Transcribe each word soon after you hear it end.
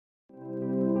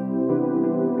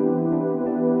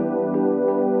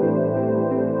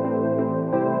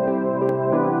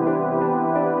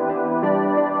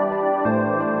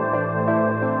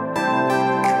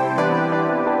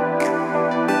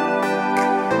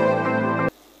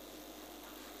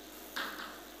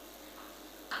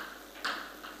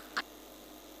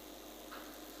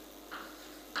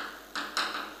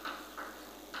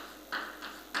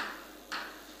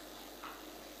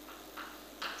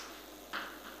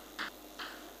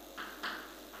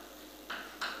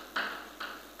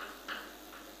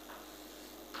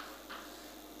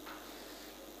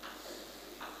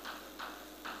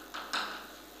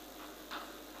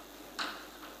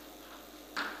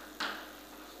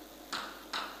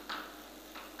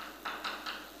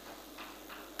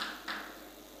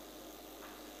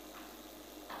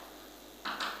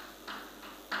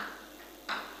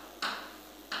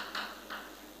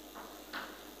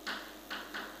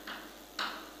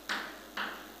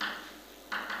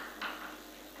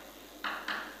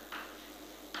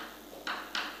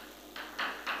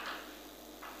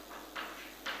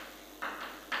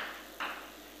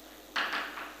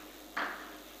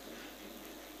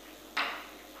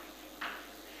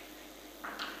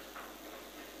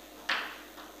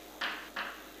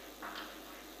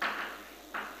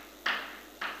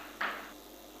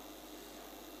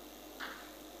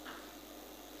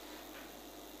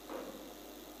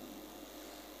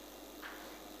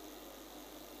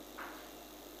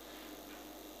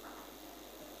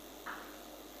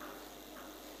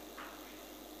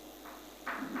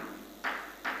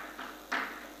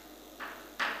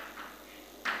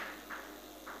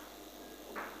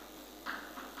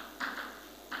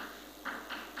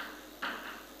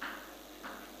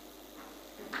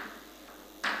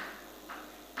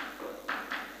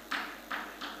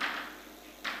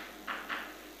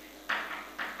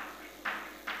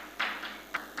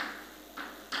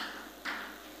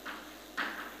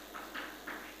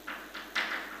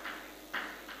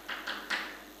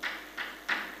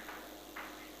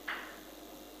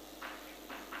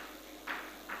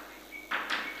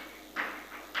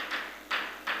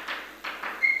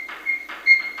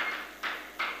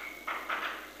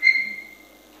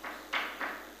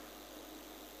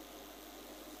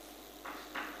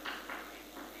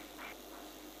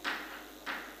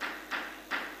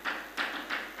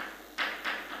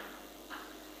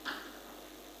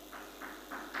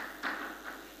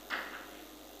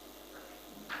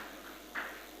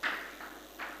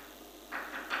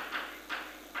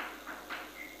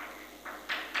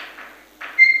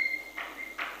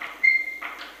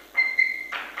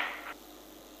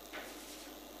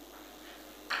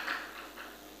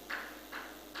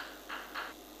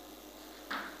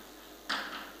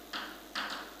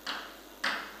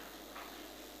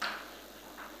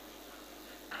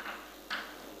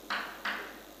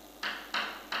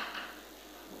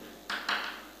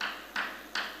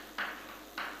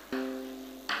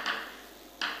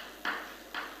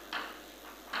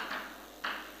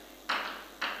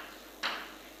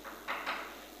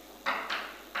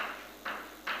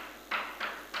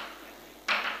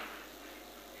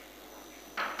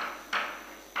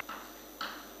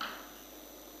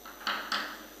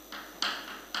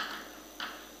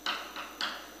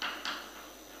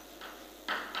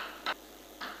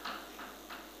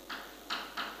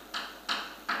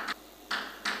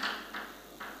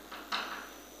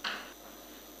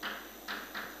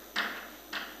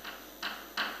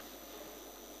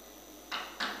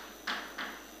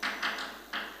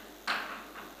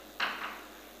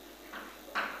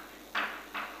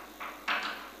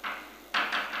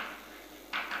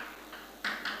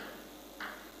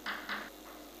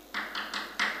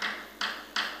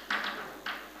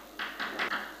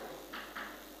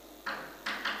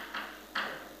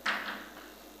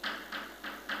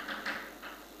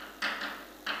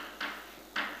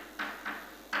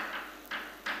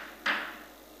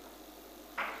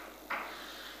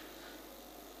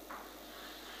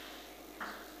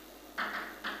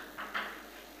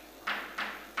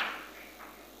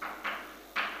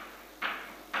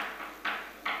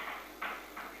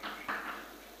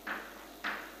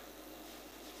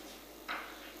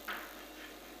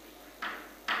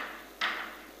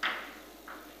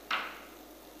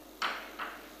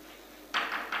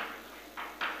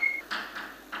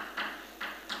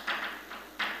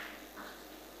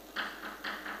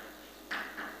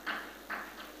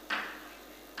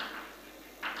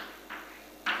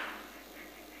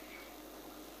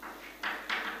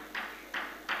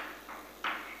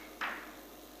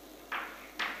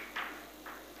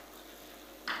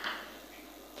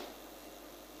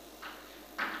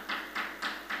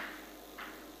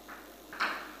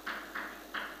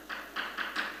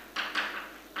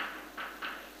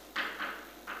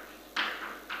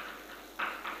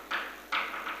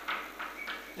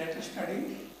Let us study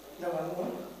the one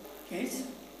more case.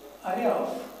 Array of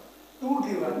two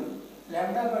driven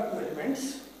lambda by 2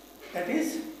 elements, that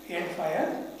is end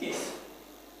fire case.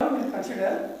 Now we will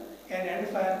consider an end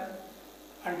fire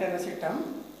antenna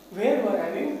system where we are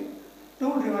having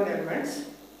two driven elements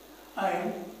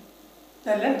and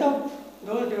the length of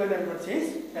those driven elements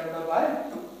is lambda by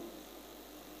 2.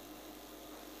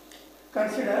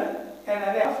 Consider an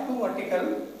array of two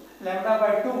vertical lambda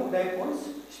by 2 dipoles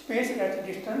spaced at a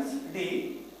distance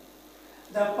d.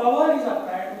 The power is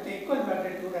applied with equal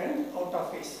magnitude and out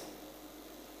of phase.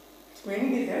 Its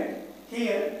meaning is that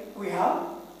here we have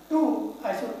two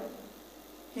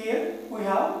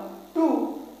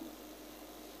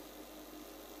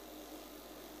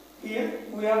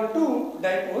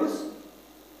dipoles.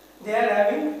 They are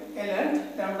having a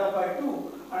length lambda by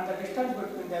 2 and the distance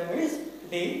between them is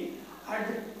d, and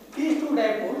these two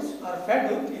dipoles are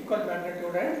fed with equal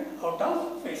magnitude and out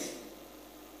of phase.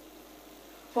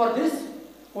 For this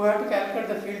we have to calculate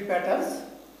the field patterns,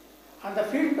 and the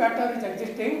field pattern is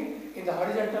existing in the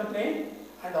horizontal plane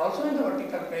and also in the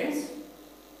vertical planes,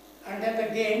 and then the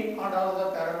gain and all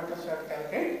the parameters we have to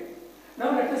calculate.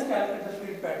 Now let us calculate the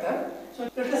field pattern. So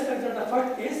let us consider the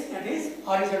first case, that is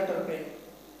horizontal plane.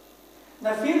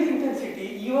 The field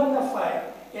intensity E1 of phi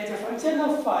as a function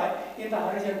of phi in the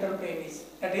horizontal plane is,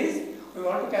 that is, we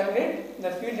want to calculate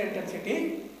the field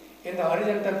intensity in the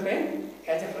horizontal plane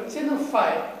as a function of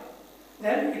phi.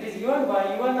 Then it is given by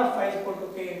E1 of phi is equal to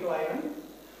K into I1,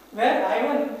 where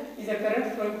I1 is a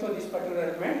current flowing through this particular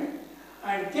element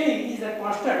and K is a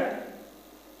constant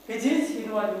which is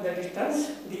involved in the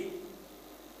distance d.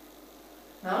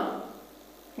 Now,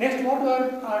 next what we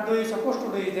are supposed to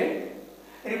do is that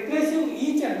replacing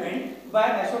each element by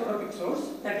an isotropic source,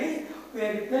 that is, we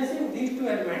are replacing these two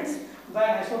elements by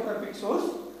an isotropic source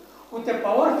with a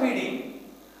power feeding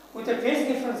with a phase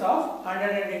difference of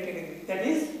 180 degrees. That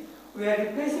is, we are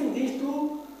replacing these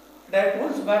two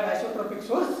dipoles by an isotropic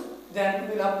source, then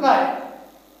we will apply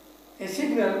a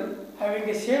signal having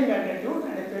the same magnitude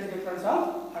and a phase difference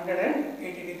of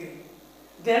 180 degrees.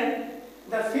 Then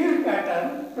the field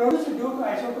pattern produced due to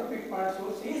isotropic point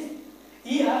source is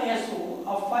EISO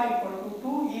of phi equal to 2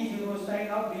 E0 sine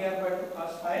of dr by 2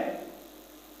 cos phi.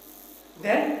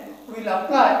 Then we will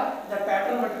apply the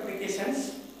pattern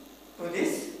multiplications to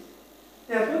this.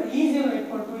 Therefore, E0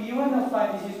 equal to E1 of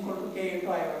phi, this is equal to K into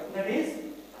I1. That is,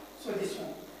 so this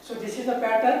one. So this is the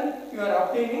pattern you are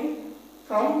obtaining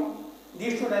from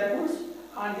these two dipoles,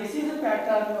 and this is the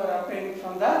pattern you are obtaining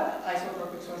from the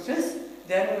isotropic sources.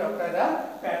 Then we apply the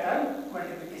pattern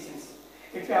multiplications.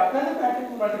 If you apply the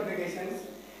pattern multiplications,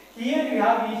 here you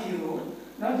have E0.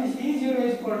 Now this E0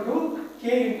 is equal to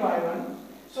K into I1.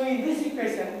 So in this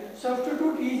equation,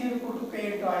 substitute E0 equal to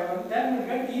K into I1, then we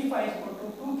get E phi is equal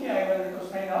to 2K I1 into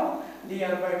sine of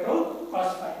dr by 2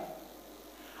 cos phi.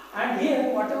 And here,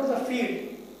 whatever the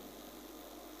field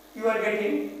you are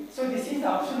getting, so this is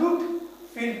absolute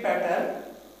field pattern,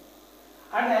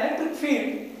 and electric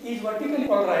field is vertically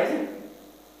polarized,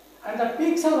 and the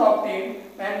peaks are obtained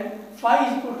when phi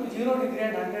is equal to 0 degree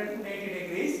and 180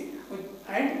 degrees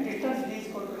and distance d is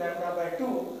equal to lambda by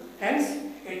 2.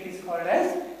 Hence, it is called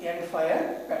as end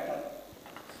fire pattern.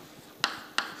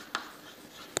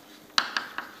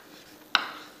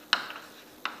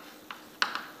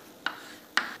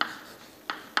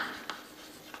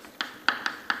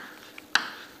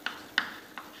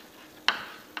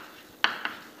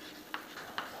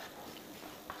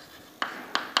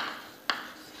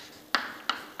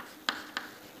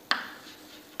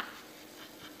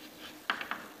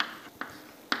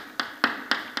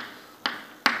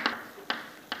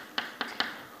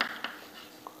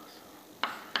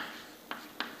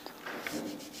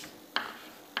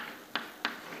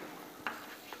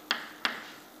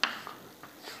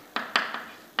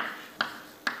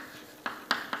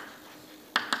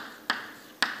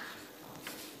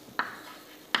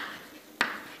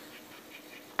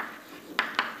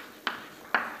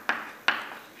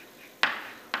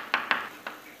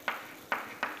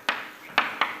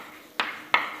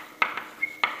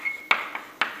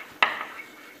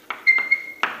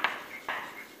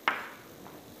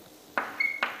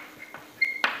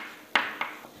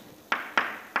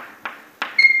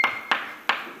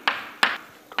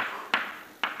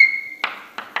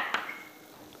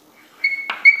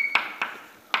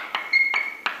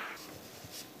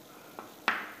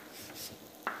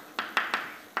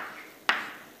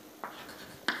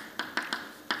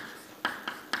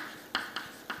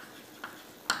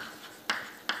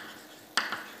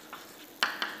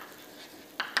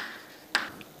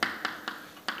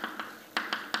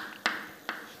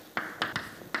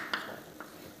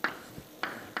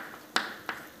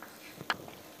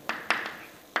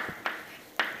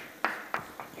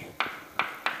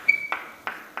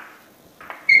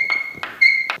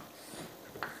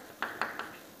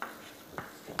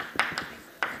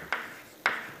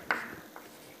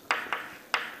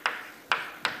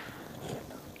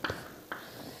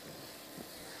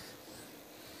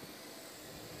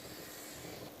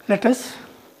 Let us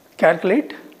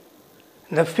calculate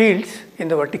the fields in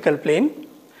the vertical plane.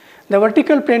 The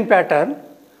vertical plane pattern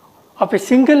of a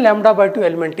single lambda by 2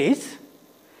 element is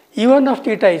E1 of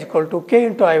theta is equal to k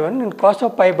into I1 in cos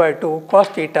of pi by 2 cos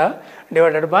theta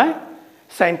divided by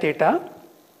sin theta.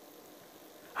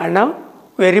 And now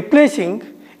we are replacing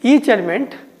each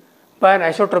element by an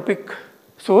isotropic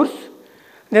source.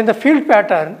 Then the field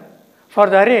pattern for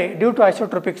the array due to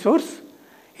isotropic source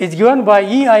is given by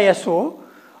EISO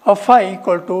of phi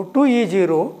equal to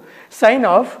 2E0 sin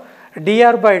of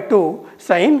dr by 2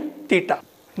 sin theta.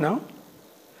 Now,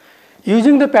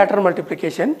 using the pattern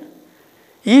multiplication,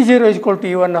 E0 is equal to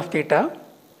E1 of theta.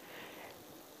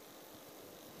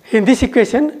 In this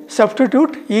equation,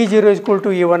 substitute E0 is equal to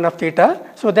E1 of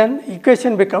theta. So then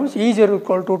equation becomes E0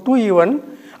 equal to 2E1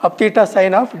 of theta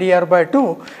sin of dr by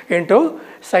 2 into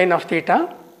sin of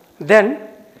theta. Then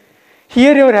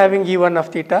here you are having E1 of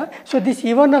theta. So this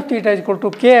E1 of theta is equal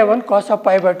to Ki1 cos of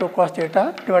pi by 2 cos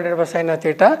theta divided by sin of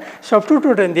theta.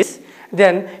 Substitute in this,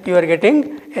 then you are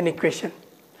getting an equation.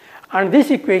 And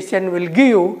this equation will give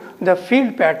you the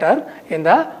field pattern in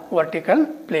the vertical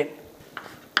plane.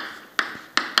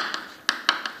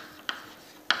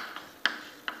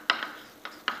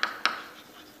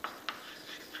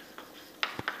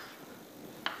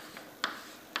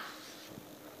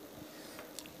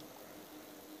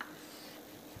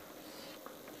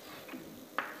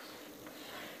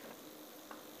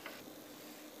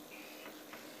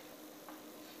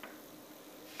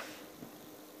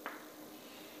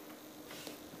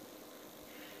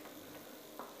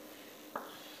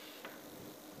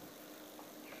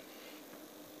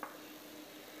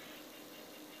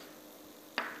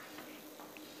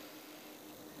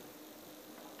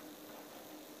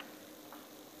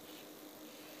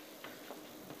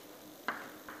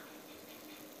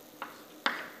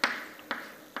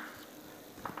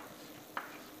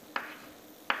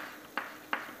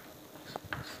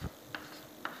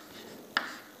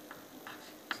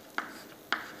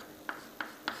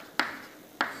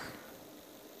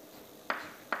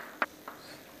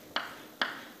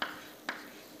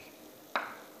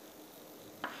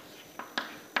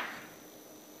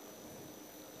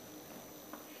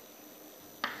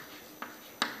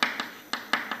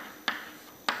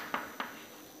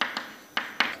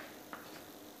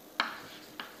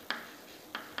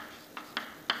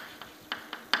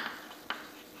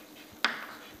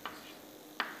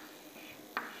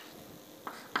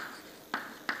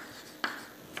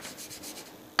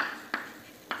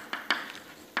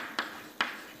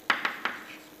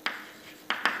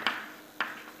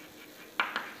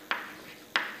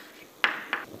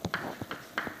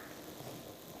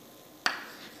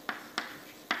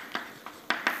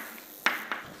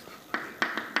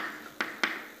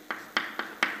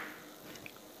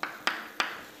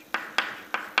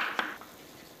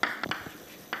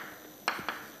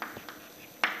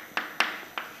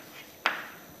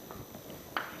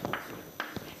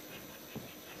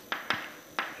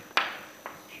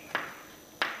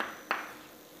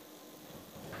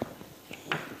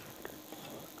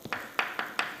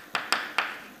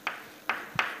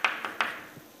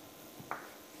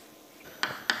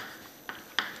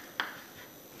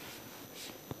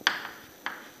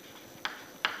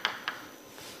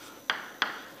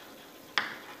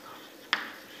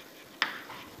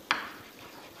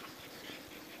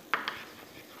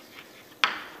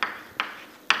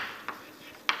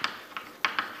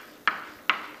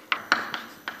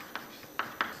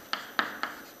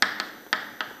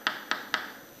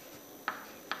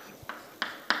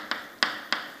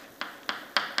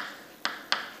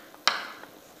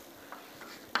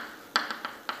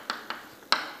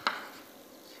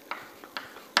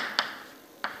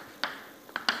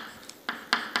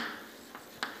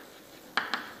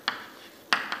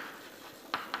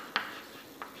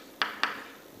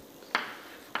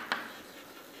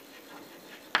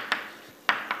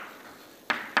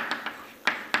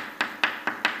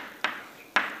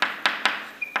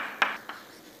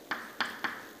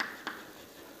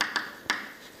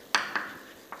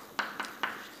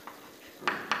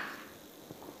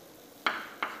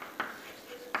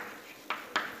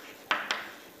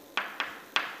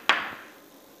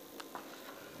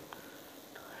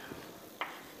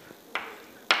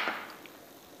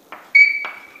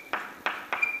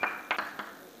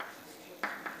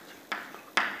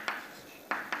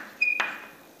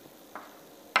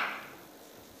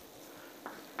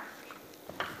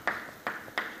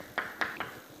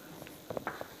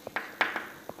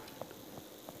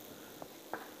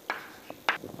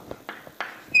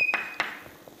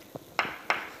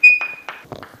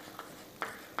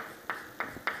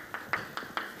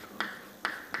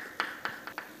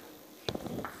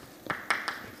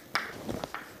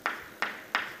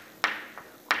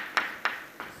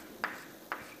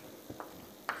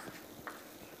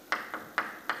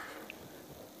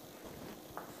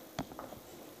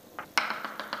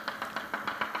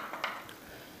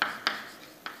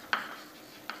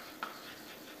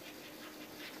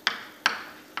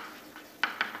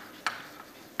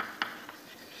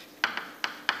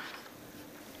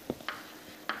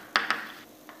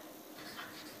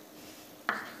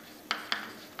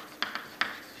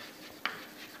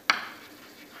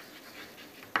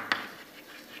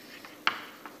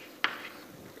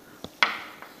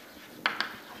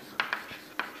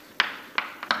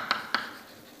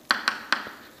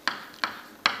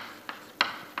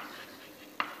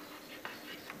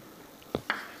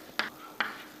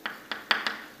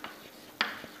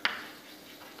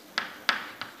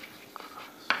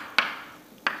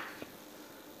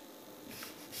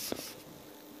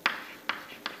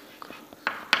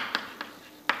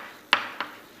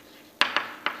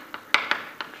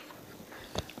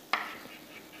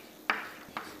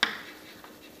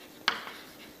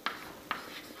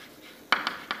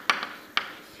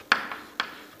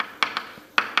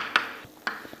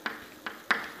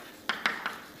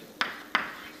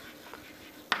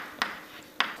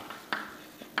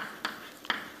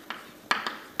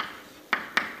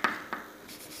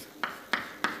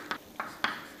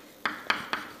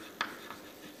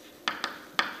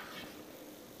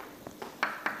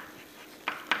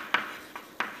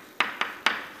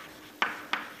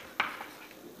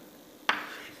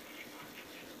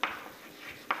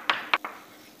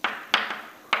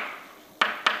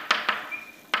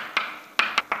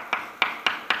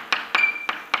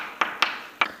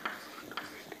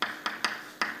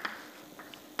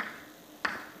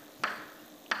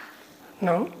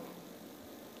 Now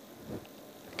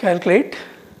calculate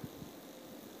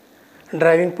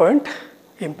driving point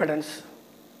impedance.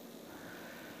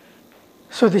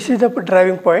 So this is the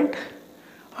driving point,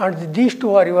 and these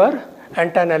two are your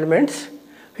antenna elements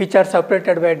which are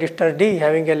separated by a distance d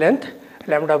having a length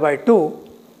lambda by 2,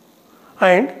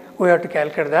 and we have to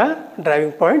calculate the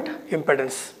driving point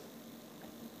impedance.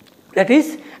 That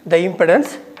is the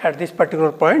impedance at this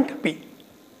particular point P.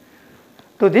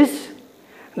 To this,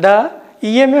 the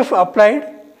EMF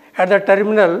applied at the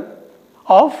terminal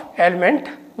of element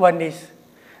 1 is,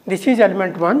 this is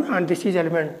element 1 and this is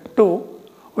element 2.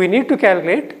 We need to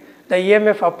calculate the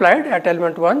EMF applied at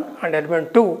element 1 and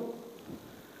element 2.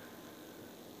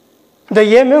 The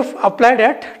EMF applied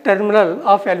at terminal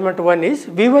of element 1 is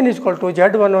V1 is equal to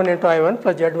Z11 into I1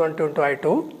 plus Z12 into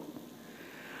I2.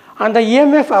 And the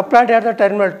EMF applied at the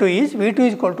terminal 2 is V2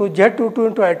 is equal to Z22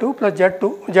 into I2 plus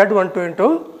Z12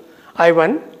 into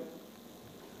I1.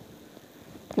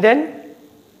 Then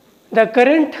the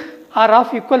current are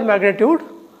of equal magnitude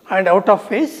and out of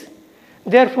phase.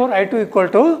 Therefore, I2 equal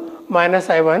to minus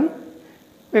I1,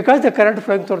 because the current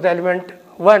flowing through the element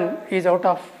 1 is out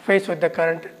of phase with the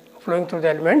current flowing through the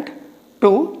element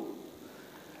 2.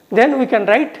 Then we can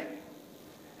write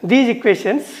these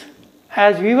equations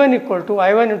as V1 equal to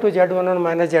I1 into Z11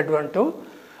 minus Z12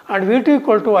 and V2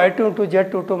 equal to I2 into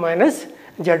Z22 minus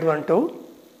Z12.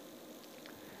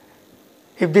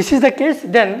 If this is the case,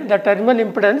 then the terminal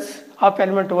impedance of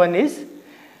element 1 is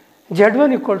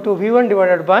Z1 equal to V1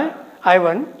 divided by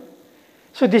I1.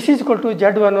 So this is equal to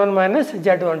Z11 minus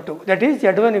Z12. That is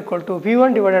Z1 equal to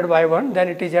V1 divided by I1, then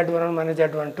it is Z11 minus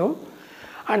Z12.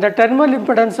 And the terminal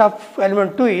impedance of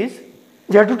element 2 is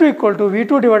Z22 equal to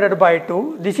V2 divided by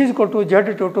 2. This is equal to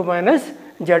Z22 minus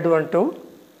Z12.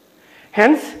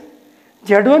 Hence,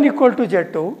 Z1 equal to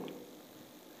Z2.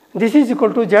 This is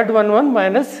equal to Z11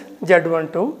 minus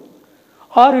Z12.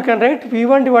 Or you can write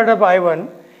V1 divided by I1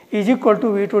 is equal to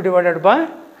V2 divided by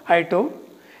I2.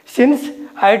 Since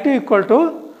I2 equal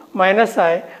to minus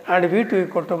I and V2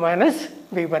 equal to minus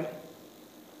V1.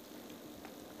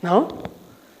 Now,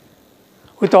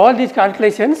 with all these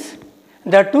calculations,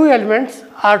 the two elements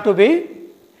are to be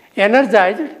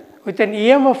energized with an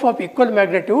EMF of equal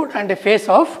magnitude and a phase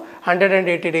of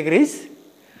 180 degrees.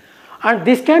 And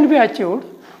this can be achieved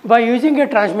by using a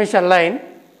transmission line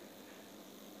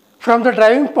from the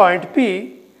driving point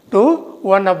P to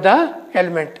one of the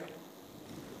element.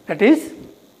 That is,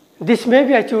 this may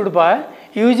be achieved by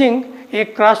using a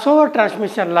crossover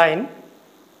transmission line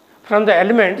from the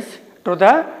elements to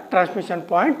the transmission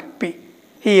point P.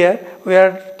 Here we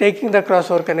are taking the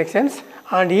crossover connections,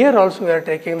 and here also we are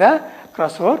taking the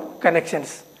crossover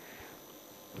connections.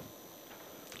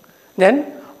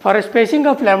 Then for a spacing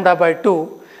of lambda by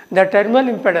 2, the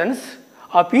terminal impedance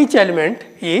of each element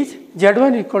is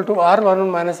Z1 equal to R11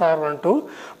 minus R12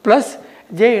 plus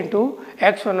J into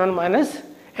X11 minus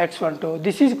X12.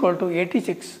 This is equal to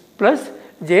 86 plus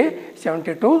J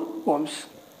 72 ohms.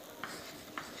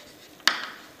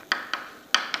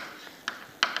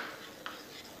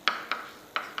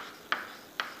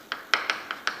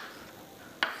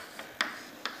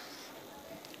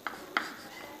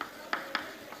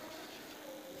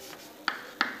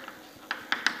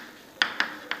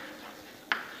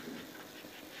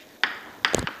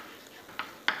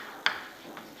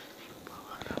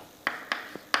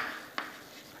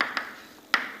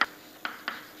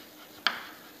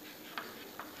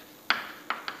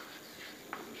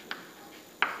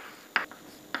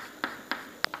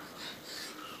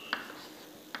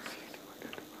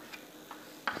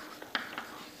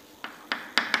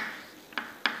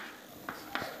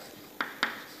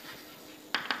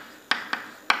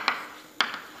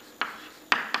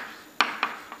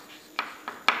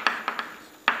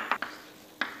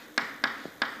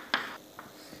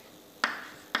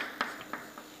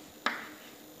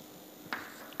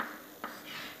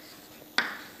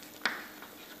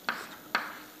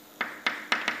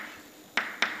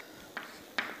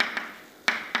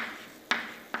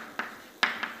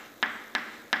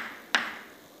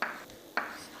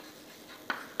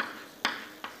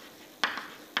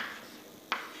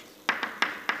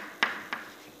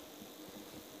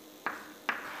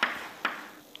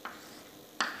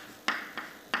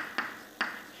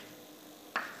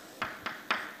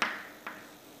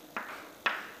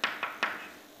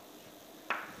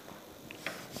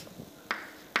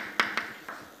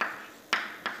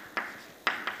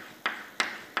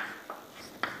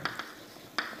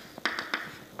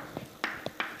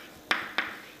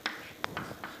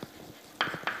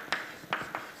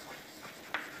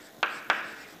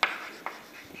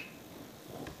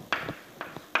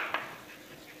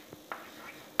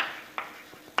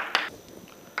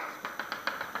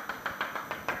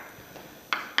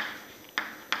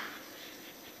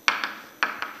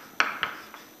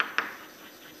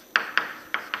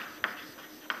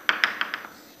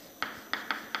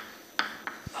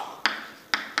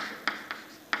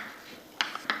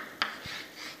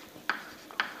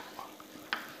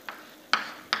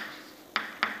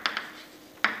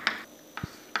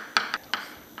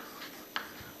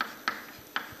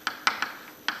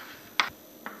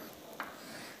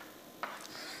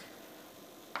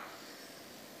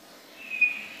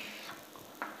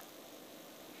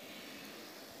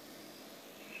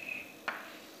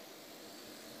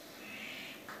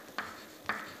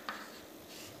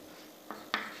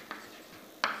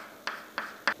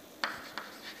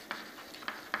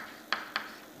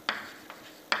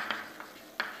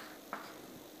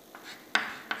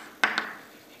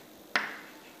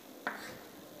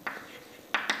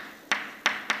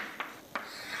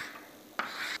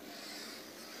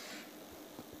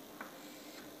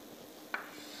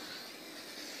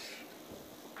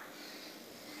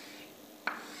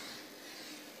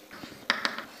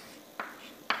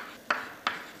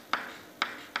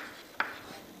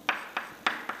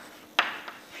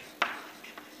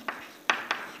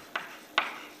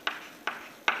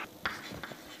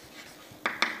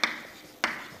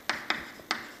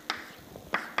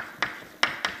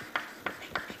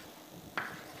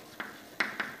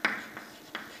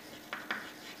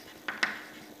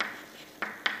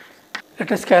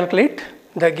 Let us calculate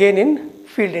the gain in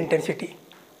field intensity.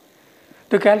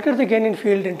 To calculate the gain in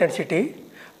field intensity,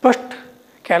 first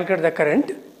calculate the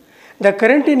current. The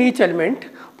current in each element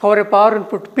for a power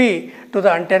input P to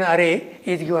the antenna array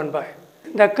is given by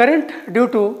the current due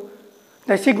to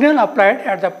the signal applied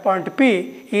at the point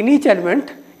P in each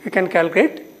element you can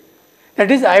calculate, that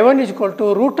is I1 is equal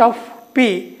to root of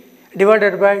P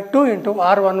divided by 2 into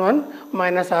R11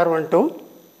 minus R12.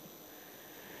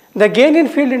 The gain in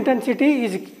field intensity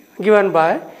is given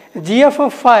by GF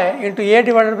of phi into A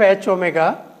divided by H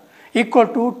omega equal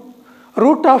to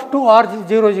root of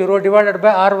 2R00 divided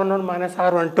by R11 minus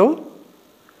R12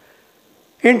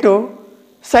 into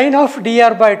sine of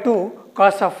dr by 2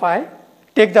 cos of phi.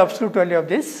 Take the absolute value of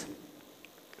this.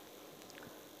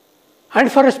 And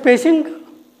for a spacing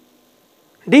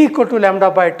d equal to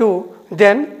lambda by 2,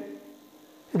 then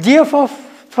GF of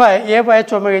phi A by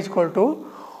H omega is equal to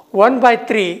 1 by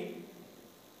 3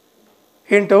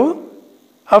 into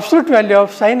absolute value of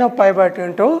sine of pi by 2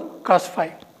 into cos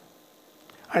phi.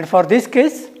 And for this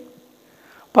case,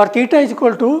 for theta is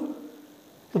equal to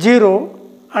 0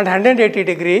 and 180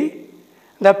 degree,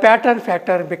 the pattern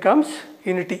factor becomes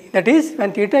unity. That is,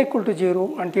 when theta equal to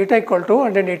 0 and theta equal to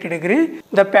 180 degree,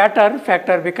 the pattern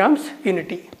factor becomes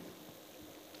unity.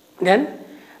 Then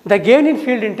the gain in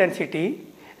field intensity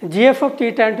GF of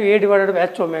theta into A divided by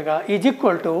H omega is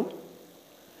equal to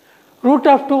root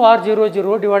of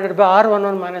 2R00 divided by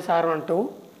R11 minus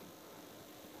R12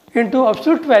 into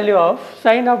absolute value of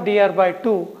sine of dr by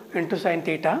 2 into sine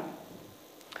theta.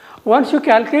 Once you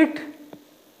calculate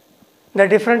the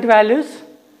different values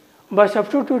by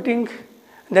substituting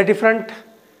the different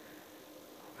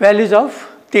values of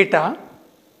theta,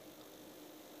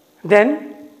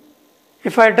 then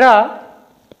if I draw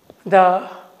the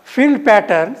field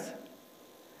patterns,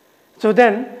 so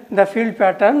then the field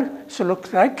pattern should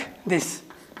look like this.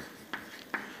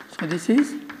 So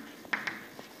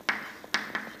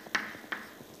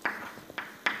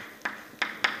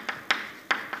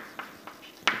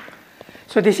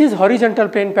this is horizontal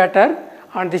plane pattern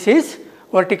and this is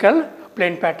vertical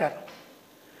plane pattern.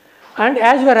 And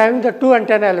as we are having the two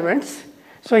antenna elements,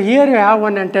 so here you have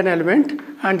one antenna element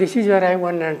and this is where I have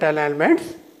one antenna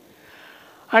element,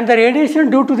 and the radiation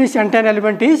due to this antenna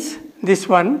element is this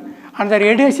one, and the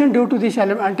radiation due to this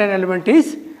antenna element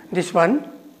is this one,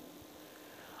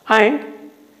 and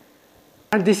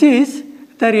this is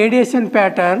the radiation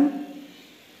pattern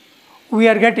we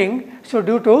are getting. So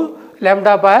due to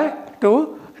lambda by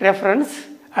 2 reference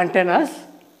antennas,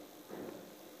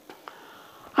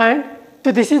 and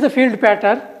so this is the field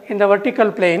pattern in the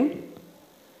vertical plane,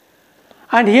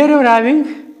 and here you are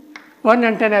having one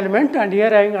antenna element and here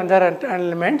having other antenna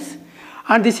elements,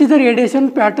 and this is the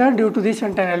radiation pattern due to these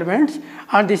antenna elements,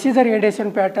 and this is the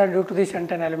radiation pattern due to these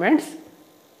antenna elements,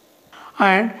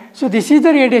 and so this is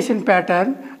the radiation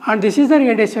pattern and this is the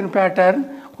radiation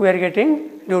pattern we are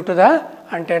getting due to the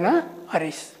antenna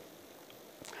arrays.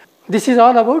 This is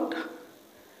all about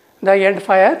the end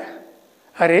fire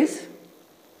arrays.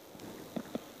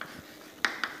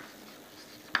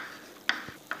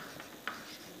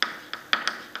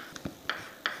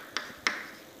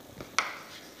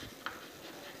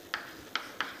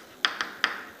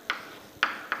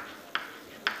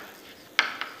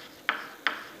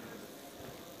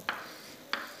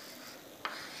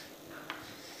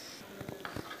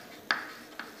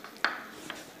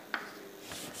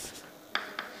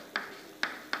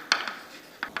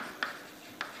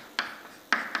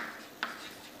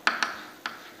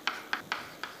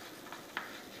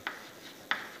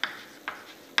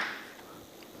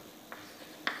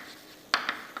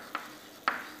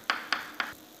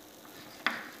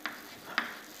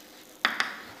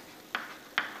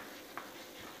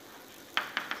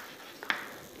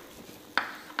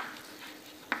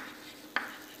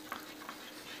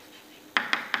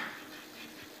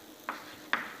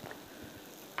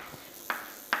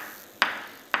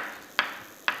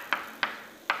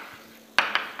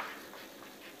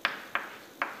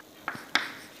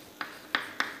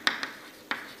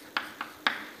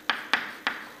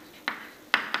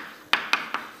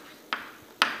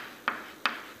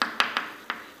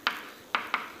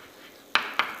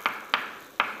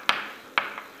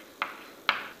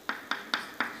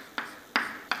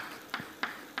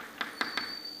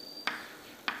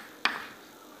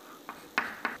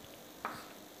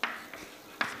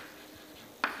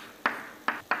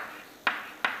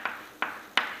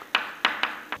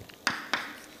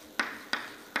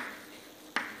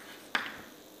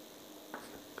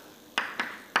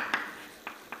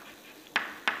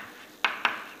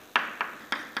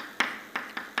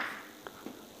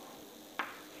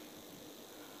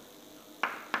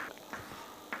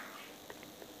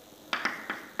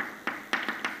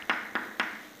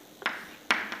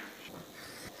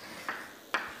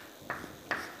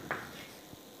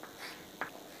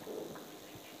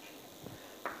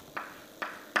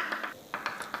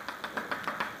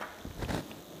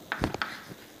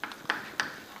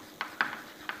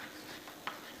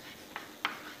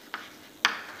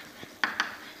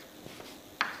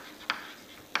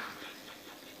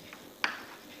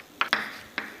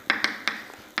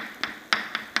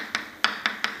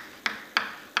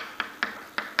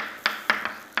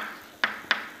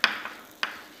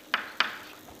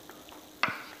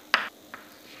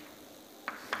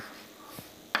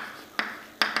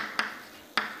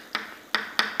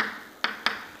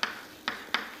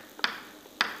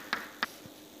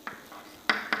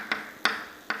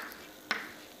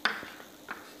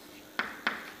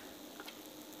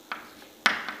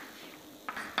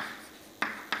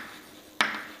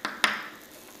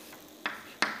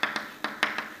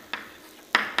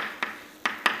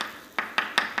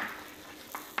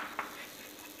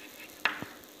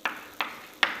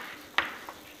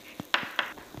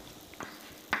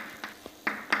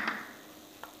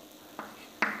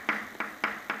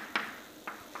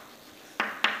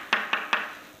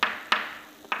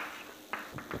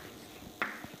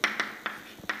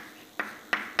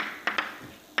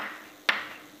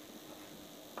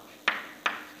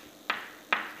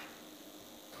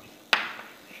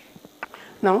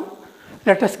 Now,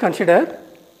 let us consider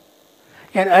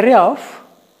an array of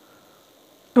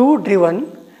 2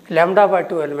 driven lambda by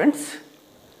 2 elements,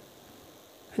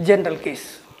 general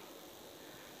case.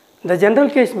 The general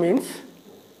case means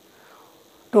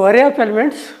to array of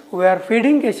elements we are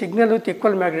feeding a signal with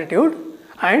equal magnitude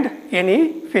and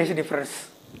any phase difference.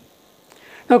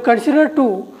 Now, consider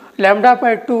 2 lambda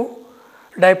by 2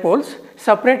 dipoles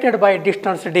separated by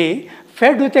distance d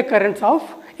fed with a currents of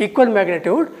equal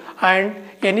magnitude and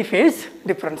any phase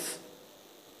difference.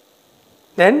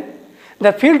 Then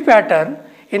the field pattern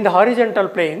in the horizontal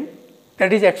plane,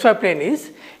 that is xy plane,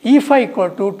 is E phi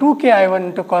equal to 2k I1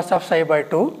 into cos of psi by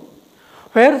 2,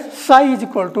 where psi is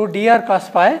equal to dr cos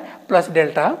phi plus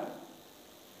delta.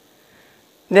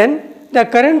 Then the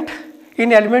current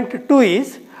in element 2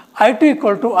 is I2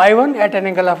 equal to I1 at an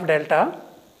angle of delta,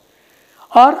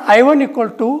 or I1 equal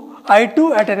to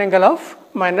I2 at an angle of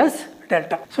minus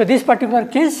delta. So, this particular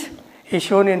case is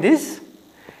shown in this.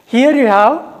 Here you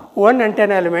have one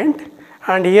antenna element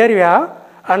and here you have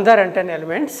another antenna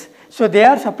elements. So, they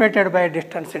are separated by a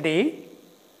distance d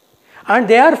and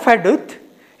they are fed with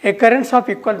a currents of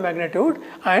equal magnitude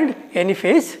and any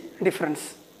phase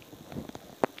difference.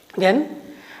 Then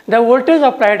the voltage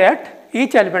applied at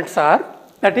each elements are,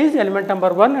 that is element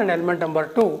number 1 and element number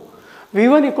 2,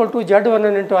 V1 equal to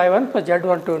Z11 into I1 plus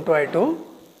Z12 into I2.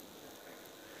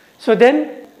 So,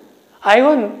 then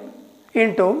I1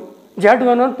 into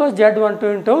Z11 plus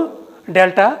Z12 into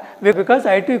delta, because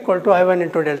I2 equal to I1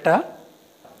 into delta.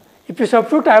 If you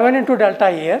substitute I1 into delta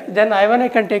here, then I1 I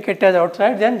can take it as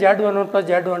outside, then Z11 plus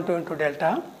Z12 into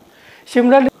delta.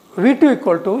 Similarly, V2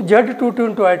 equal to Z22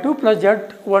 into I2 plus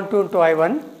Z12 into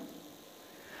I1,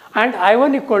 and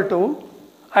I1 equal to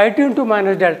I2 into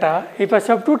minus delta. If I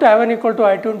substitute I1 equal to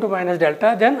I2 into minus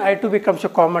delta, then I2 becomes a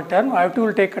common term, I2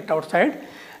 will take it outside.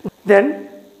 Then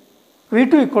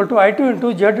V2 equal to I2 into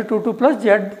Z22 plus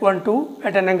Z12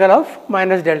 at an angle of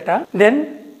minus delta.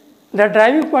 Then the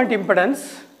driving point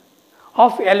impedance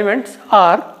of elements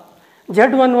are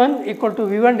Z11 equal to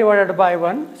V1 divided by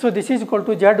 1. So, this is equal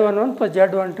to Z11 plus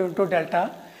Z12 into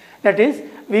delta, that is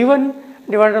V1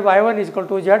 divided by 1 is equal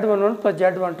to Z11 plus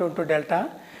Z12 into delta.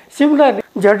 Similarly,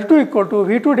 Z2 equal to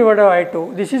V2 divided by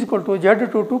I2, this is equal to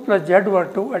Z22 plus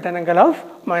Z12 at an angle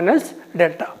of minus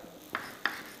delta.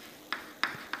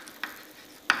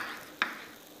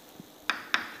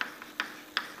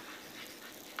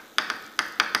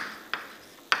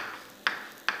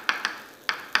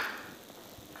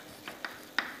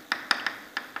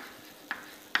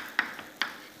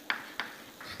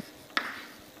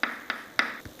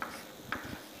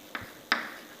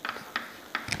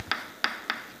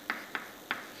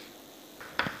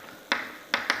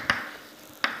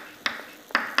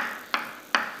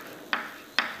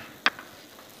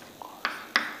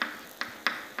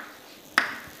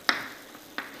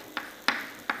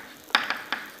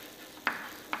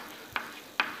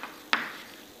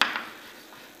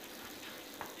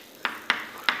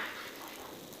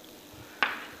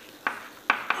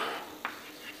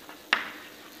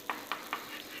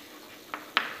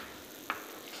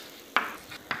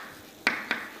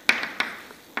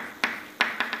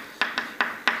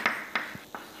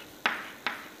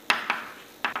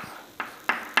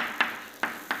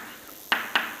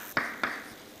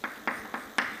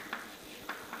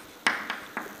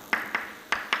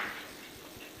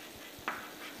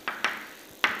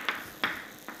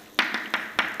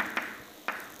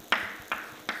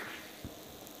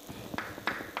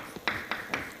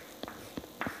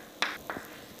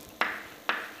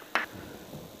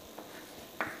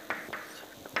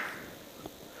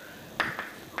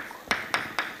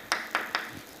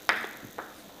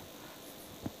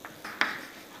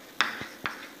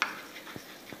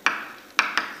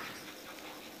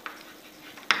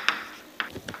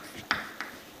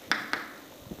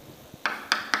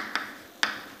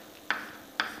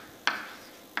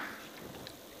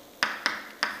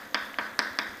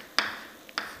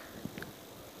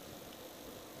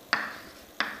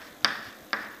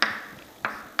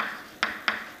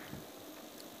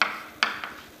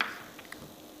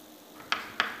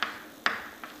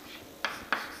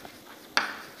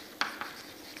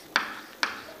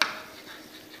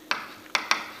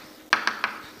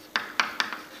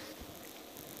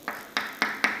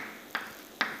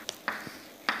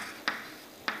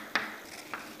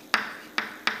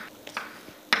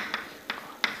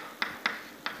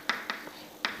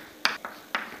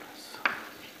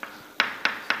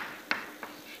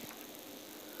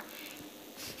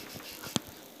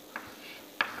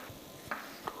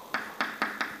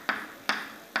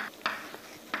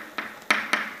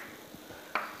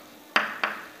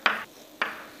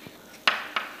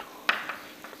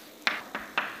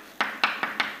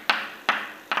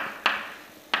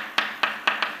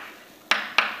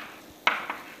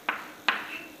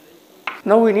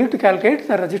 Now we need to calculate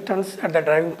the resistance at the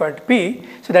driving point P.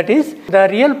 So that is the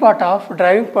real part of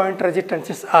driving point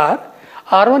resistances are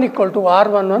R1 equal to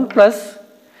R11 plus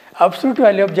absolute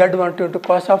value of Z12 into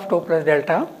cos of 2 plus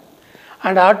delta,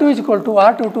 and R2 is equal to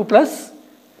R22 plus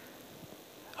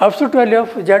absolute value of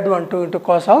Z12 into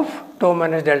cos of tau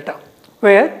minus delta,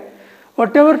 where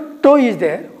whatever tau is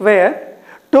there, where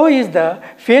tau is the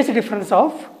phase difference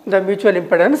of the mutual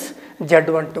impedance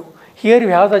Z12. Here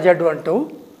we have the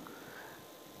Z12.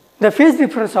 The phase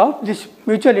difference of this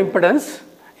mutual impedance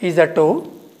is the tau.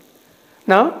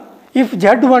 Now, if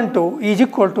Z12 is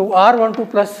equal to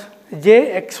R12 plus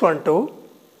JX12,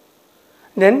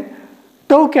 then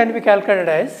tau can be calculated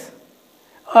as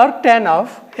R tan of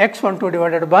X12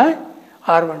 divided by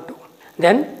R12.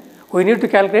 Then we need to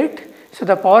calculate, so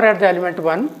the power at the element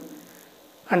 1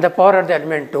 and the power at the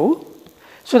element 2.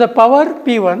 So the power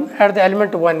P1 at the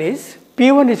element 1 is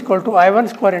P1 is equal to I1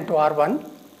 square into R1.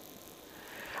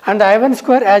 And the I1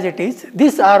 square as it is,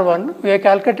 this R1, we have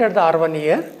calculated the R1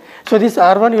 here. So this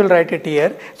R1 you will write it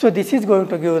here. So this is going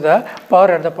to give the power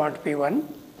at the point P1.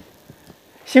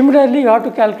 Similarly, you have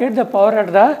to calculate the power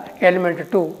at the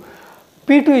element 2.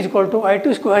 P2 is equal to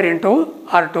I2 square into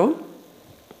R2.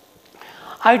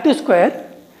 I2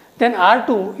 square, then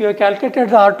R2, you have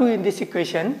calculated the R2 in this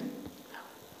equation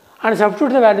and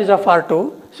substitute the values of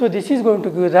R2. So this is going to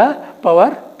give the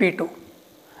power P2.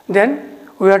 Then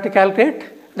we have to calculate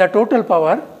the total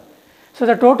power. So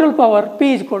the total power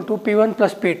P is equal to P1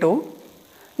 plus P2.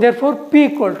 Therefore, P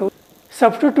equal to,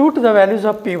 substitute the values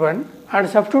of P1 and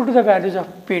substitute the values of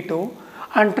P2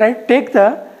 and take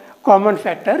the common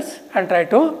factors and try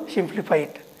to simplify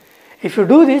it. If you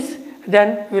do this,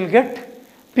 then we will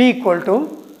get P equal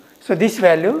to, so this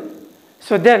value.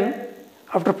 So then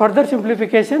after further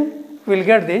simplification, we will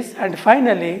get this, and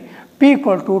finally P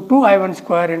equal to 2I1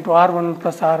 square into R1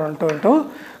 plus R12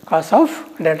 into cos of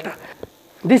delta.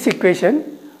 This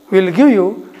equation will give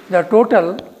you the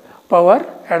total power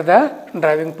at the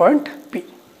driving point P.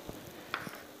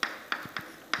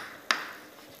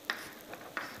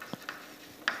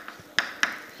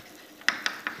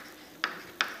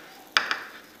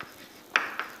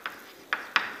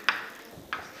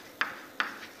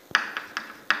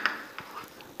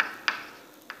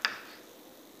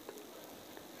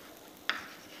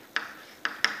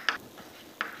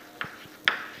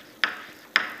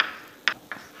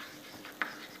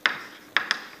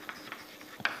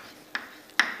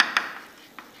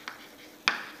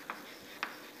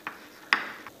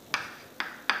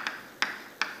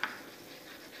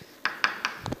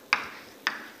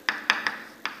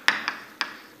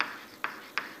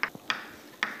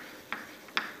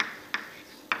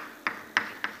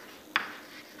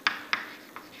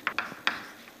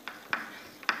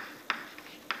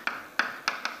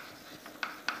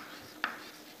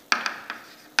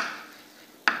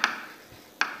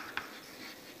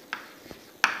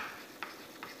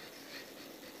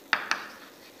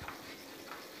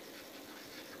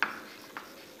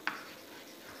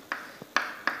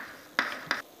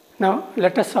 Now,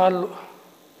 let us solve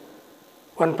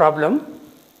one problem.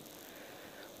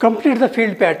 Complete the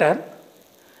field pattern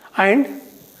and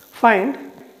find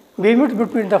beamwidth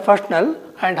between the first null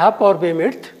and half power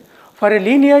beamwidth for a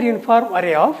linear uniform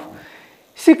array of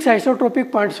 6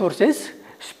 isotropic point sources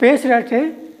spaced at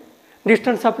a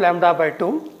distance of lambda by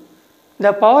 2,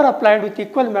 the power applied with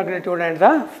equal magnitude and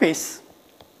the phase.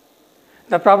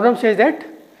 The problem says that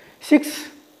 6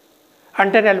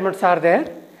 antenna elements are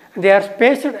there. They are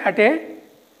spaced at a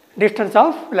distance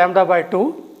of lambda by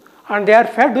 2 and they are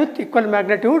fed with equal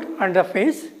magnitude and the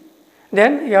phase.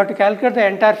 Then you have to calculate the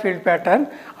entire field pattern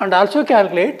and also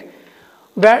calculate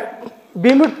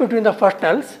beamwidth between the first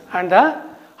nulls and the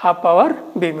half power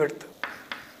beamwidth.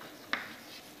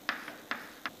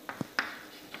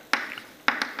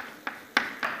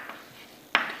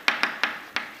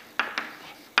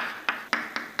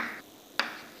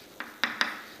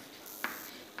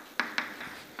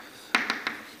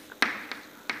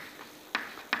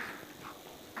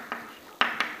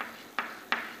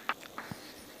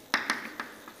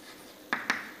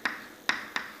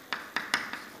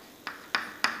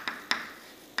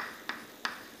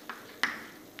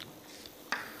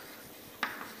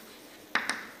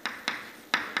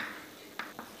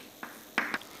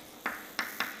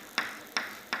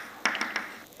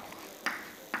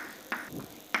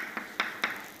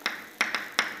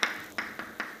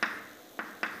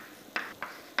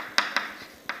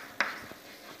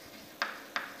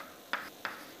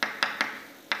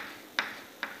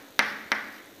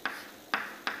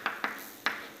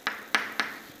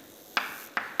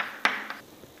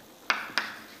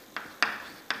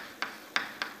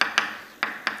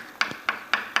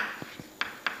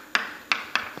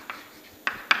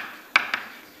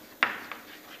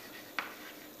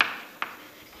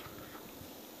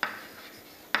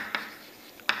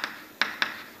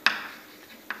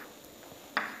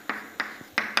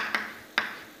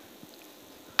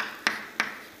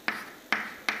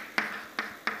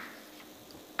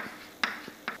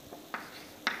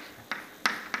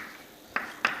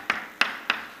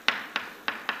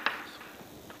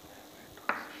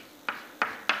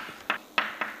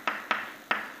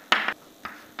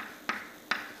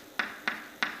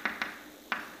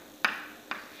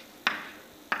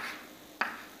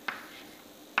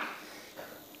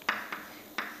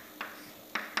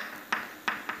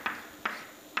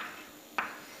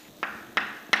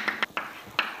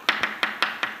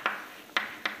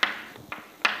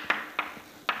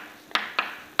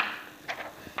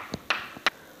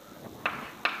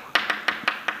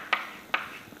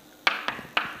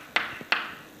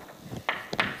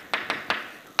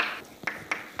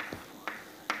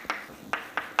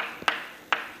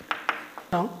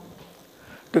 Now,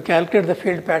 to calculate the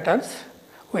field patterns,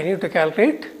 we need to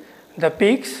calculate the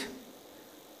peaks,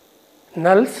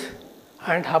 nulls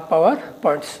and half power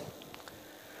points.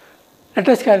 Let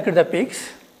us calculate the peaks,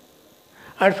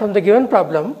 and from the given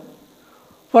problem,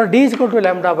 for d is equal to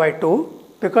lambda by 2,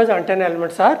 because antenna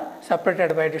elements are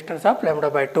separated by a distance of lambda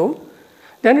by 2,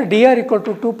 then dr equal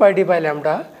to 2 pi d by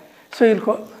lambda.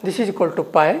 So, this is equal to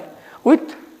pi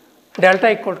with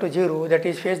delta equal to 0, that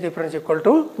is phase difference equal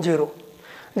to 0.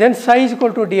 Then psi is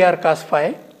equal to dr cos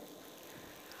phi,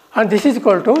 and this is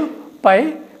equal to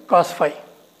pi cos phi.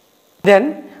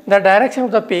 Then the direction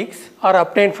of the peaks are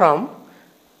obtained from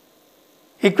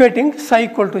equating psi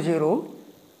equal to 0,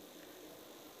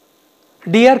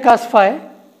 dr cos phi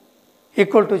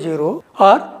equal to 0,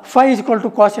 or phi is equal to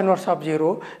cos inverse of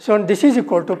 0. So, this is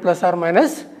equal to plus or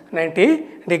minus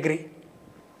 90 degree.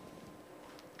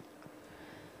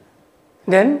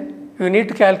 Then you need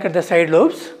to calculate the side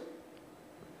lobes.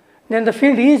 Then the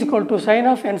field E is equal to sin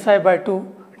of n psi by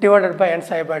 2 divided by n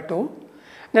psi by 2.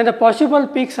 Then the possible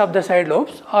peaks of the side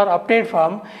lobes are obtained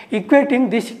from equating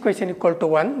this equation equal to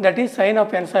 1, that is sin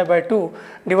of n psi by 2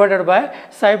 divided by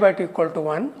psi by 2 equal to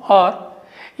 1, or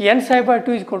n psi by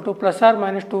 2 is equal to plus or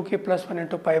minus 2k plus 1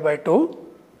 into pi by 2.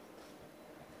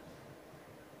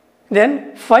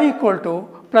 Then phi equal to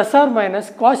plus or minus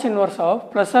cos inverse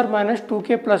of plus or minus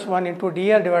 2k plus 1 into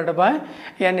dr divided by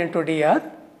n into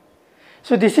dr.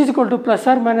 So, this is equal to plus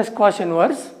or minus cos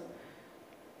inverse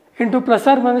into plus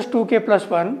or minus 2k plus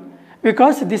 1,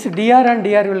 because this dr and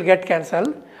dr will get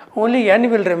cancelled, only n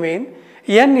will remain.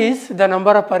 N is the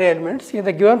number of array elements. In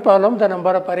the given problem, the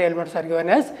number of array elements are given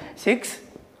as 6.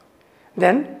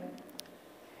 Then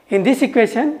in this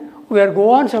equation, we are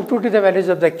go on substitute the values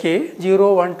of the k,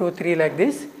 0, 1, 2, 3 like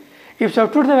this. If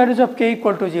substitute the values of k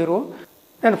equal to 0,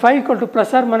 then phi equal to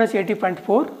plus or minus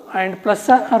 80.4 and plus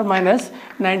or minus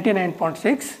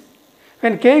 99.6.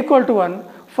 When k equal to 1,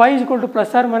 phi is equal to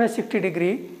plus or minus 60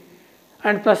 degree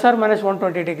and plus or minus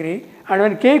 120 degree, and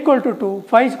when k equal to 2,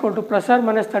 phi is equal to plus or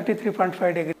minus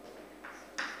 33.5 degree.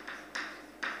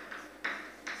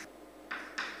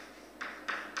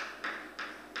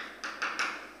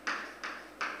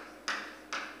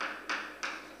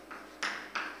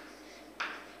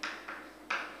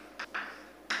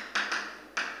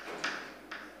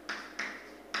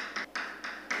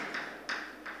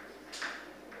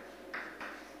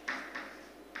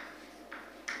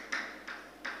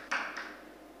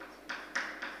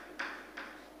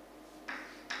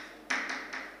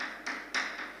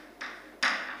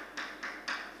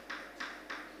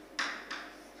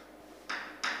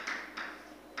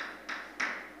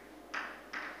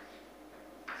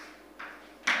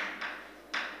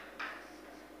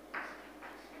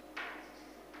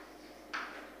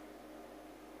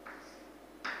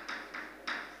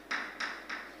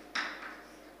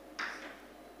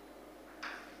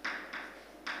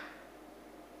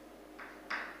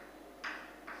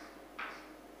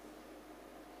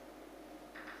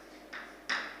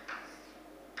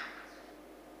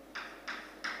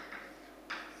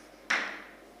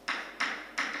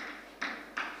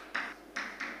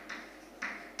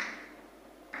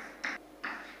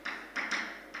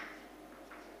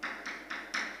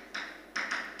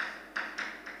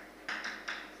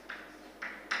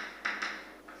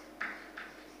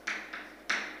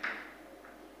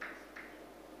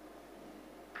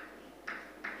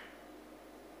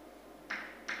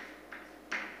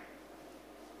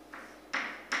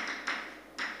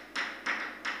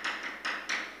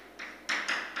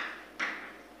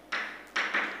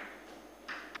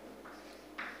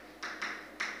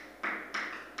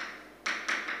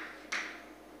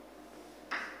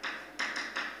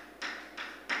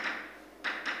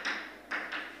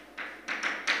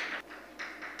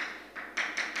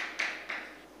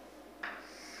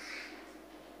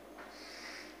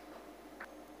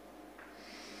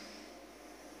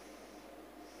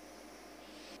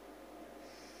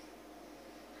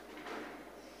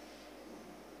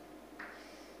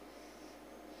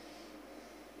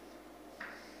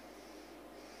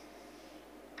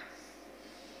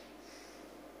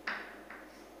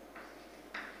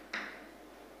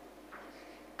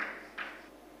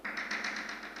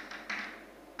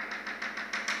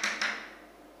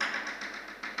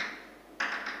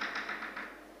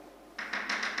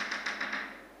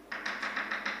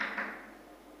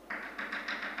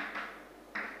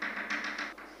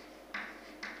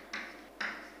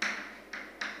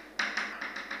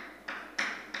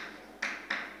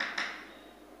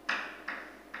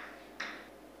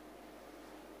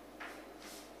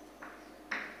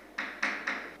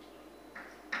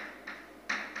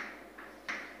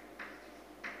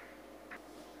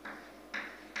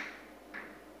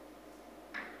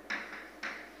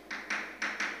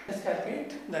 Let's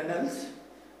calculate the nulls.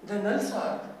 The nulls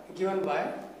are given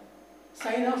by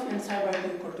sin of n psi by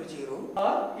 2 equal to 0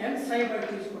 or n psi by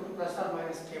 2 is equal to plus or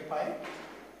minus k pi.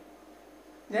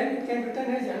 Then it can be written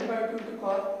as n by 2 to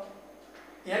cos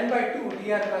n by 2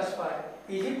 dr cos phi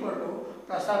is equal to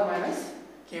plus or minus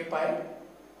k pi.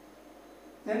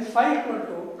 Then phi equal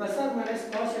to plus or minus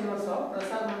cos inverse of plus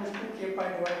or minus 2 k pi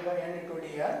divided by n into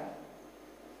dr.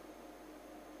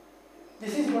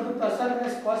 This is equal to plus or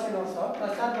minus cos inverse of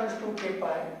plus or minus 2 k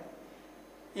pi.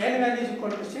 N value is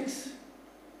equal to 6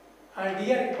 and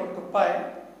dr equal to pi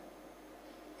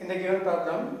in the given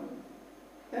problem.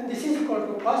 Then this is equal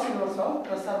to cos inverse of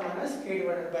plus or minus k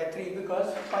divided by 3 because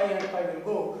pi and pi will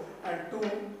go and 2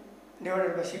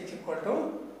 divided by 6 equal to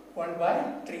 1 by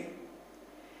 3.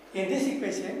 In this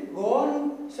equation, go on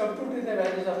substitute the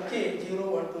values of k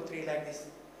 0, 1, 2, 3 like this.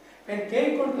 When k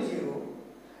equal to 0,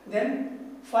 then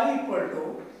phi equal to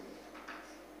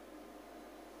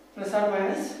plus or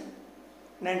minus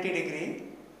 90 degree,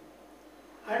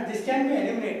 and this can be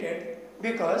eliminated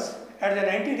because at the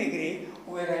 90 degree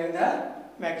we are having the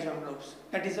maximum lobes,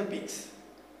 that is the peaks.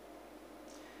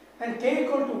 And k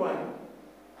equal to 1,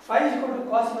 phi is equal to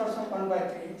cos inverse of 1 by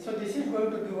 3. So this is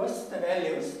going to give us the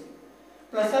values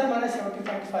plus or minus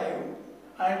 70.5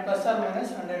 and plus or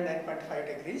minus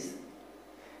 109.5 degrees.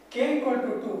 K equal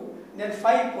to 2, then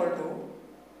phi equal to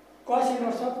cos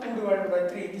inverse of 2 divided by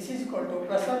 3. This is equal to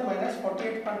plus or minus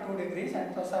 48.2 degrees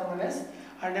and plus or minus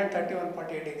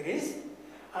 131.8 degrees.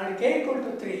 And k equal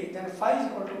to 3, then phi is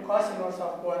equal to cos inverse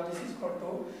of 1. This is equal to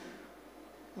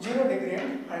 0 degree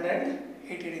and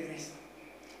 180 degrees.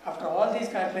 After all these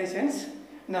calculations,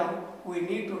 now we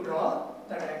need to draw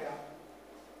the diagram.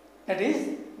 That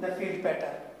is the field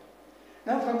pattern.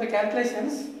 Now from the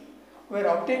calculations, we are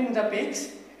obtaining the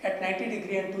peaks at 90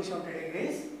 degree and 270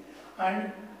 degrees.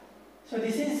 And so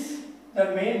this is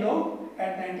the main lobe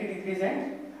at 90 degrees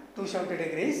and 270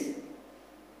 degrees.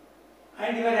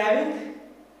 And you are having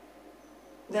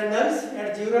the nulls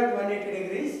at 0 and 180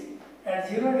 degrees. At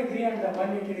 0 degree and the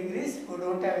 180 degrees, we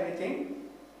don't have anything.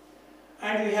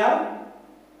 And we have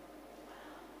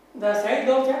the side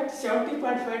lobes at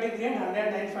 70.5 degree and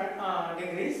 109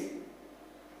 degrees.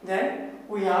 Then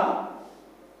we have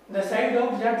the side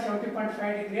lobes at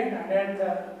 70.5 degree and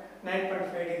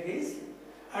 109.5 degrees.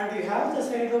 And we have the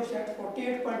side lobes at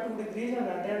 48.2 degrees and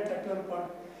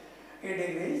 131.8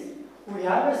 degrees. We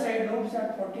have a side lobes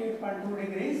at 48.2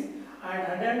 degrees and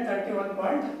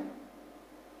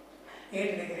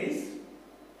 131.8 degrees.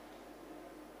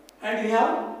 And we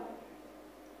have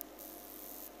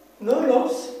no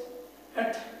lobes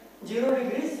at 0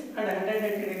 degrees and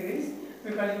 180 degrees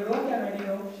because you don't have any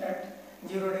lobes at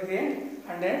 0 degree and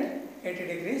 180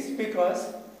 degrees,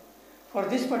 because for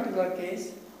this particular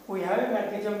case we have a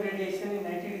maximum radiation in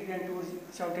 90 degree and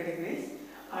 270 degrees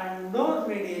and no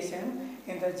radiation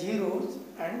in the 0s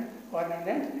and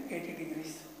 180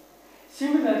 degrees.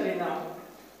 Similarly now,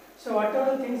 so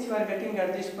whatever things you are getting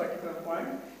at this particular point,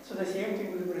 so the same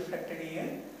thing will be reflected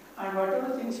here, and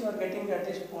whatever things you are getting at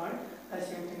this point, the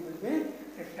same thing will be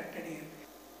reflected here.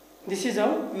 This is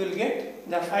how you will get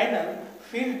the final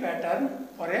field pattern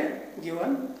for a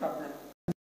given problem.